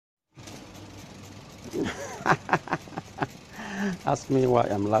Ask me why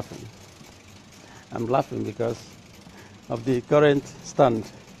I'm laughing. I'm laughing because of the current stand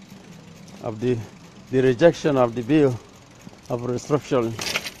of the rejection of the bill of restructuring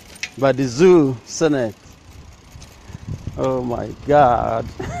by the Zoo Senate. Oh my God.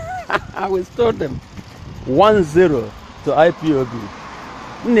 I will told them 1-0 to IPOB.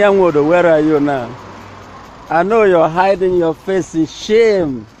 Nyangwodo, where are you now? I know you're hiding your face in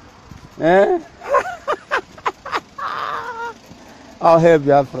shame. Eh? Oh, hey,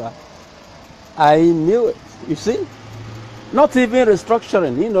 Biafra. I knew it. You see? Not even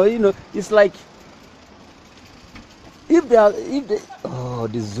restructuring. You know, it's like if they, oh,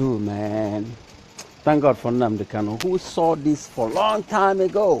 the Zoo, man. Thank God for Nnamdi Kanu, who saw this for a long time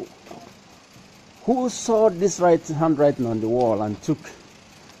ago. Who saw this handwriting on the wall and took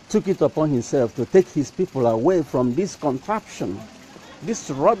it upon himself to take his people away from this contraption,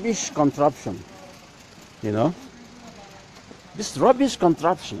 this rubbish contraption, you know, this rubbish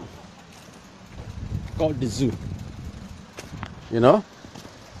contraption called the Zoo, you know,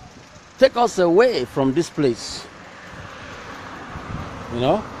 take us away from this place, you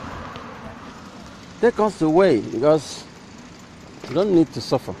know, take us away, because we don't need to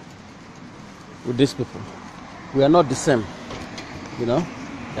suffer with these people. We are not the same, you know.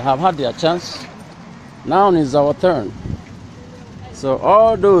 They have had their chance. Now is our turn. So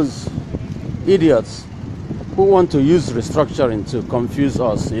all those idiots who want to use restructuring to confuse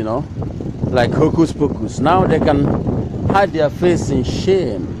us, you know, like hocus pocus, now they can hide their face in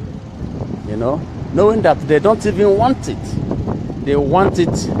shame, you know, knowing that they don't even want it. They want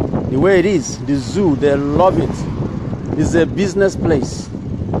it the way it is. The Zoo, they love it. It's a business place.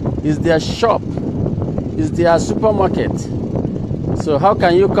 It's their shop. It's their supermarket. So how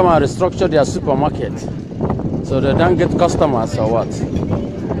can you come and restructure their supermarket so they don't get customers or what?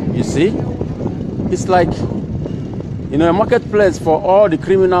 You see? It's like, you know, a marketplace for all the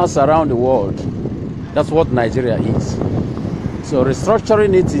criminals around the world. That's what Nigeria is. So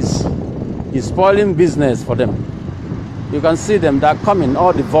restructuring it is spoiling business for them. You can see them, they're coming,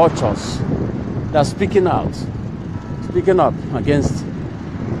 all the vultures. They're speaking up against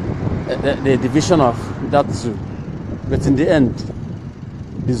the division of that Zoo. But in the end,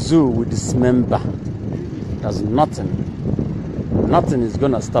 the Zoo will dismember. There's nothing is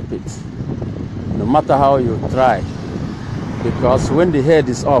gonna stop it, no matter how you try, because when the head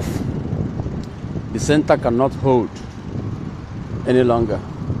is off, the center cannot hold any longer.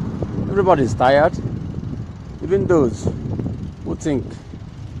 Everybody is tired, even those who think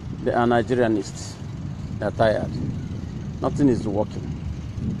they are Nigerianists. They are tired. Nothing is working.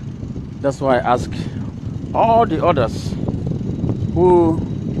 That's why I ask all the others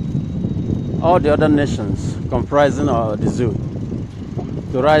all the other nations comprising the Zoo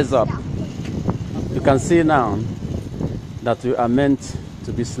to rise up. You can see now that we are meant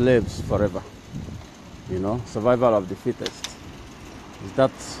to be slaves forever. You know, survival of the fittest. Is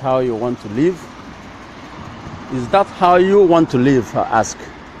that how you want to live? Is that how you want to live, I ask?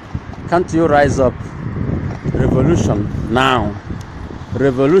 Can't you rise up? Revolution now.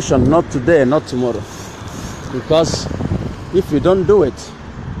 Revolution, not today, not tomorrow. Because if you don't do it,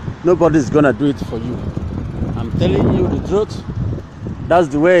 nobody's gonna do it for you. I'm telling you the truth. That's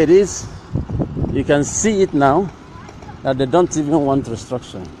the way it is. You can see it now that they don't even want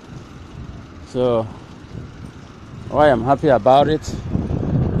restructuring. So why I'm happy about it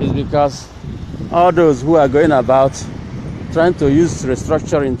is because all those who are going about trying to use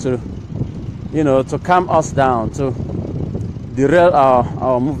restructuring to, you know, to calm us down, to derail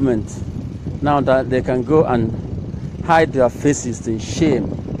our movement, now that they can go and hide their faces in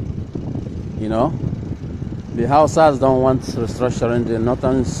shame. You know, the Hausas don't want restructuring, the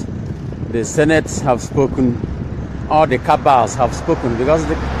Northerns, the Senate have spoken, all the cabals have spoken, because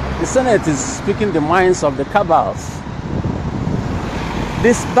the Senate is speaking the minds of the cabals.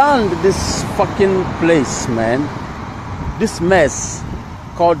 Disband this fucking place, man. This mess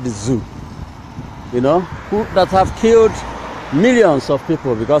called the Zoo, you know, that have killed millions of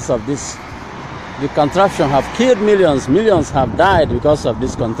people because of this. The contraption have killed millions. Millions have died because of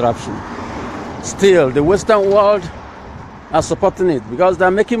this contraption. Still, the Western world are supporting it because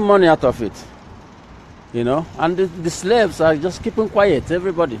they're making money out of it. You know, and the slaves are just keeping quiet,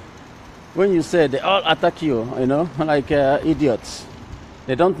 everybody. When you say they all attack you, you know, like idiots.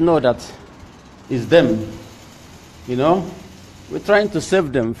 They don't know that it's them. You know, we're trying to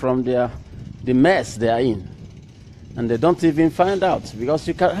save them from the mess they are in. And they don't even find out, because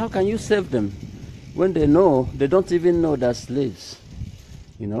how can you save them when they don't even know they're slaves?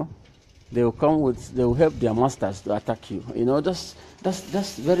 You know, they will help their masters to attack you. You know, that's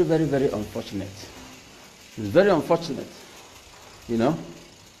very, very, very unfortunate. It's very unfortunate, you know.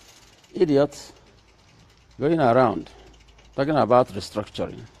 Idiots going around talking about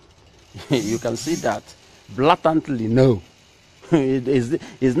restructuring. You can see that blatantly no.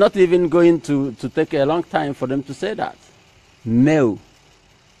 It's not even going to take a long time for them to say that. No.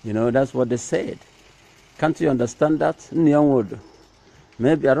 You know, that's what they said. Can't you understand that? Nyongwood.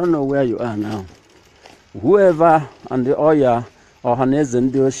 Maybe, I don't know where you are now. Whoever and the Oya, Ohaneze,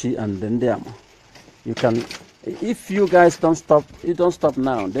 Ndioshi, and Dendiamo, you can, if you guys don't stop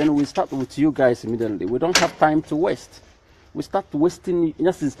now, then we start with you guys immediately. We don't have time to waste. We start wasting,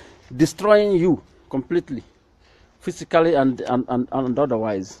 just destroying you completely, physically and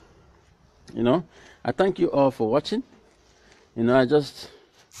otherwise. You know, I thank you all for watching. You know, I just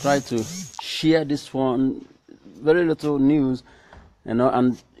try to share this one, very little news, you know,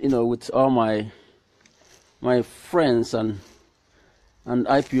 and you know, with all my friends and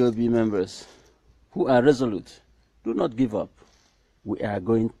IPOB members who are resolute. Do not give up. We are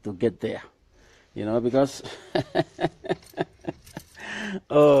going to get there, you know, because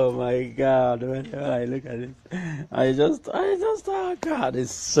oh my God, whenever I look at it, I just, oh God,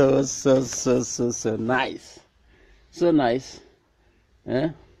 it's so nice, so nice.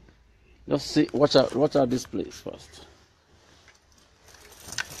 Yeah, just see, watch out this place first.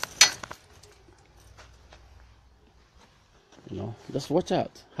 You know, just watch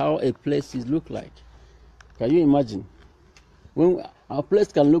out how a place is look like. Can you imagine? When our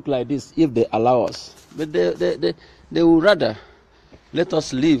place can look like this if they allow us, but they will rather let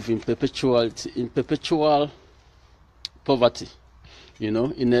us live in perpetual poverty. You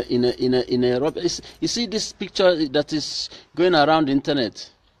know, in a rubbish. You see this picture that is going around the internet,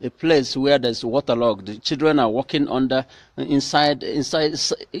 a place where there's waterlogged. The children are walking under, inside.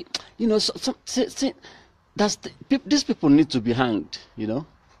 You know, these people need to be hanged. You know,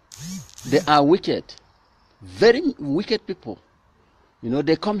 they are wicked, very wicked people. You know,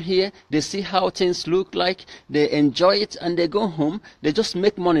 they come here, they see how things look like, they enjoy it, and they go home. They just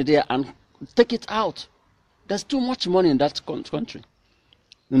make money there and take it out. There's too much money in that country,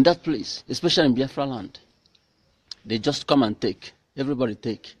 in that place, especially in Biafra land. They just come and take. Everybody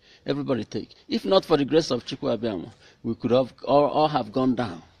take. Everybody take. If not for the grace of Chukwu Abiyama, we could have all have gone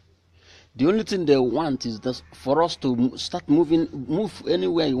down. The only thing they want is just for us to start move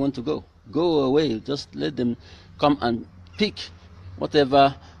anywhere you want to go. Go away. Just let them come and pick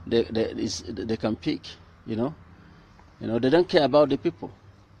whatever they can pick. You know, they don't care about the people.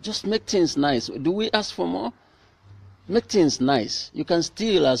 Just make things nice. Do we ask for more? Make things nice. You can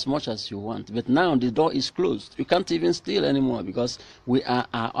steal as much as you want, but now the door is closed. You can't even steal anymore because our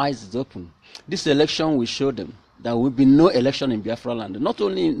eyes is open. This election will show them there will be no election in Biafra land, not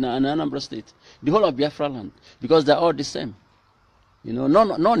only in Anambra State, the whole of Biafra land, because they're all the same. You know,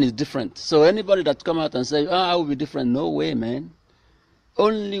 none is different. So anybody that come out and say, I will be different, no way, man.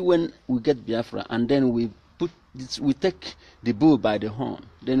 Only when we get Biafra and then we take the bull by the horn.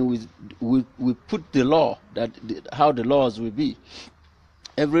 Then we put the law how the laws will be.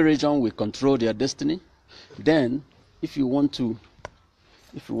 Every region will control their destiny. Then, if you want to,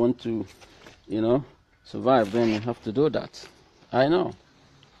 you know, survive, then you have to do that. I know.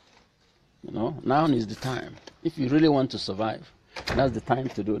 You know, now is the time. If you really want to survive, that's the time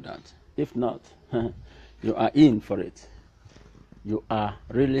to do that. If not, you are in for it. You are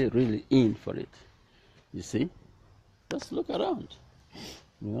really, really in for it. You see? Just look around.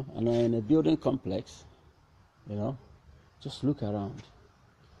 You know, and in a building complex, you know, just look around.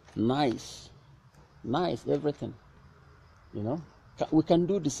 Nice. Nice, everything. You know, we can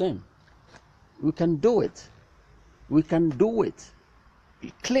do the same. We can do it. We can do it.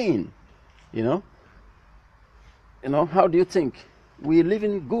 Clean. You know. You know, how do you think? We're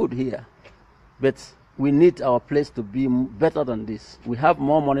living good here, but we need our place to be better than this. We have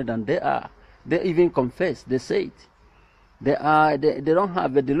more money than they are. They even confess. They say it. They don't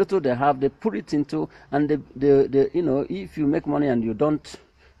have, but the little they have, they put it into, and they you know, if you make money and you don't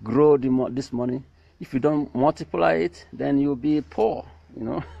grow this money, if you don't multiply it, then you'll be poor. You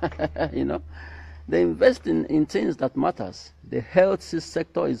know, you know. They invest in things that matters. The health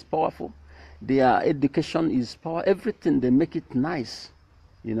sector is powerful. Their education is powerful. Everything, they make it nice,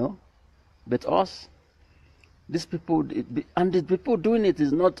 you know. But us, these people, and the people doing it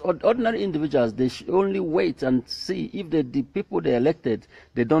is not ordinary individuals. They should only wait and see if the people they elected,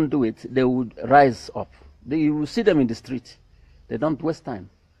 they don't do it, they would rise up. You will see them in the street. They don't waste time.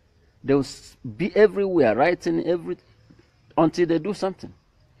 They will be everywhere, writing until they do something.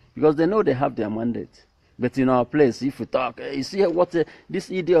 Because they know they have their mandate. But in our place, if we talk, you see what this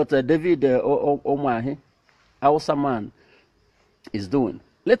idiot David Omahi, Hausa man, is doing.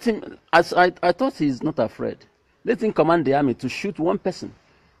 Let him, as I thought he's not afraid. Let him command the army to shoot one person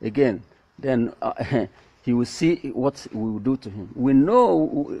again. Then he will see what we will do to him. We know,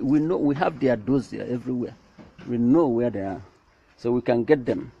 we have their dossier everywhere. We know where they are. So we can get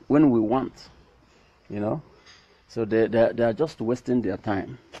them when we want, you know. So they are just wasting their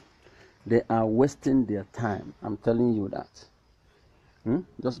time. They are wasting their time. I'm telling you that.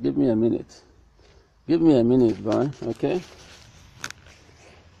 Just give me a minute. Give me a minute, boy, okay?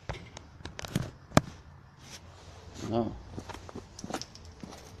 No.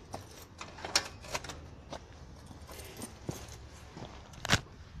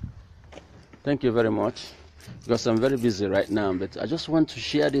 Thank you very much, because I'm very busy right now, but I just want to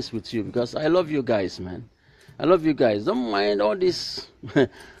share this with you because I love you guys, man. I love you guys. Don't mind all this. The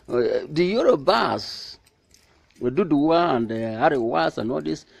Yorubas, the Duduwa and the Arewas and all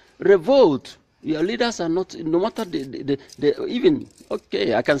this, revolt. Your leaders are not, no matter they even,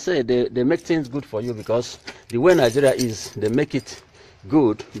 okay, I can say they make things good for you because the way Nigeria is, they make it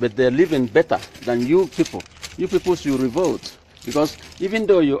good, but they're living better than you people. You people should revolt. Because even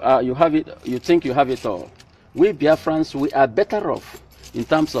though you have it, you think you have it all, we Biafrans, we are better off in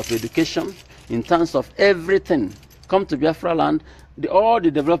terms of education, in terms of everything. Come to Biafra land, all the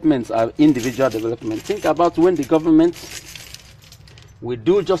developments are individual development. Think about when the government will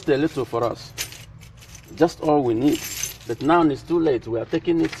do just a little for us, just all we need. But now it's too late. We are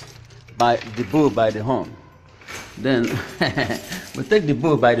taking it by the bull by the horn. Then we take the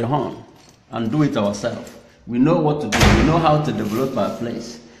bull by the horn and do it ourselves. We know what to do. We know how to develop our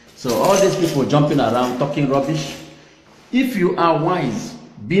place. So all these people jumping around, talking rubbish, if you are wise,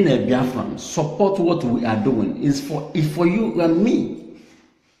 being a Biafran, support what we are doing. It's for you and me.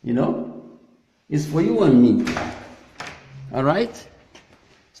 You know? It's for you and me. All right?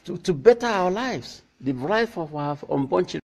 To better our lives. The life of our unborn children.